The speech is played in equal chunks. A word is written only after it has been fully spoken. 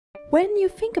When you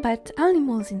think about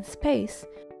animals in space,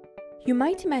 you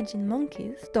might imagine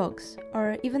monkeys, dogs,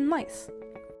 or even mice.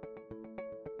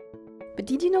 But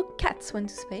did you know cats went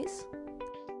to space?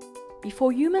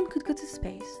 Before humans could go to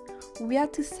space, we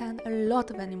had to send a lot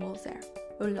of animals there.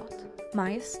 A lot.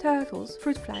 Mice, turtles,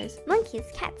 fruit flies,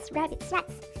 monkeys, cats, rabbits,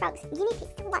 rats, frogs, guinea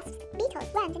pigs, wasps,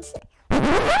 beetles, worms, and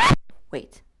sheep.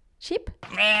 Wait, sheep?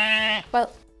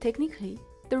 Well, technically,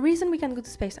 the reason we can go to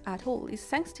space at all is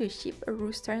thanks to a sheep, a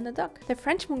rooster, and a duck. The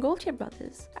French Montgolfier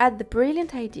brothers had the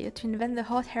brilliant idea to invent the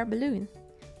hot air balloon.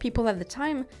 People at the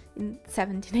time, in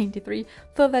 1783,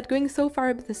 thought that going so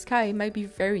far up the sky might be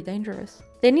very dangerous.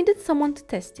 They needed someone to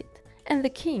test it, and the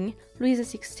king, Louis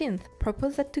XVI,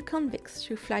 proposed that two convicts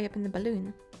should fly up in the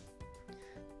balloon.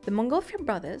 The Montgolfier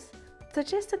brothers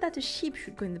suggested that a sheep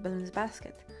should go in the balloon's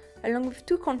basket, along with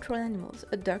two control animals,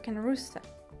 a duck and a rooster.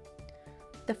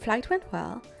 The flight went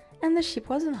well, and the sheep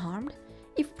was unharmed,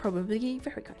 if probably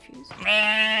very confused.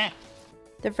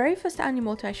 The very first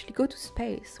animal to actually go to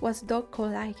space was a dog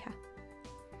called Laika.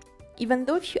 Even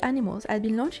though a few animals had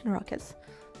been launched in rockets,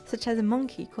 such as a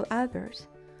monkey called Albert,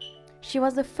 she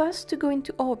was the first to go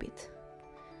into orbit.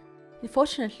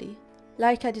 Unfortunately,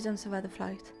 Laika didn't survive the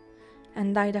flight,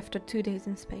 and died after 2 days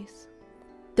in space.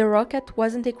 The rocket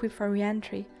wasn't equipped for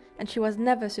re-entry, and she was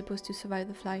never supposed to survive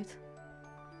the flight.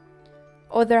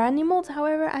 Other animals,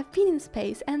 however, have been in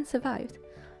space and survived,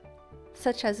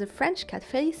 such as the French cat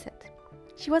Félicette.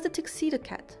 She was a tuxedo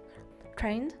cat,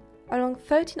 trained, along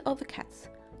 13 other cats,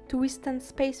 to withstand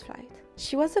spaceflight.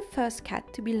 She was the first cat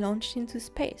to be launched into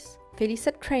space.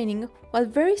 Félicette's training was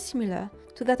very similar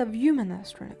to that of human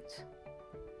astronauts.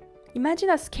 Imagine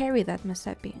how scary that must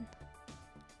have been.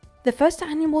 The first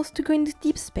animals to go into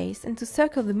deep space and to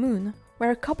circle the moon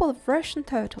were a couple of Russian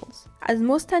turtles. As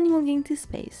most animals going to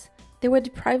space, they were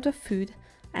deprived of food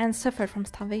and suffered from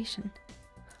starvation.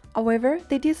 However,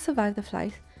 they did survive the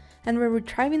flight and were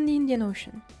retrieved in the Indian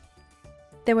Ocean.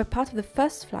 They were part of the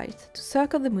first flight to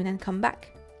circle the moon and come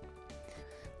back.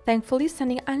 Thankfully,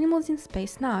 sending animals in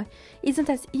space now isn't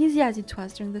as easy as it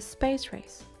was during the space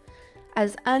race.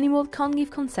 As animals can't give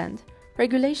consent,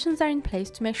 regulations are in place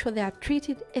to make sure they are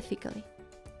treated ethically.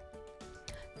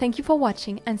 Thank you for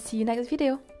watching and see you next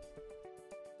video!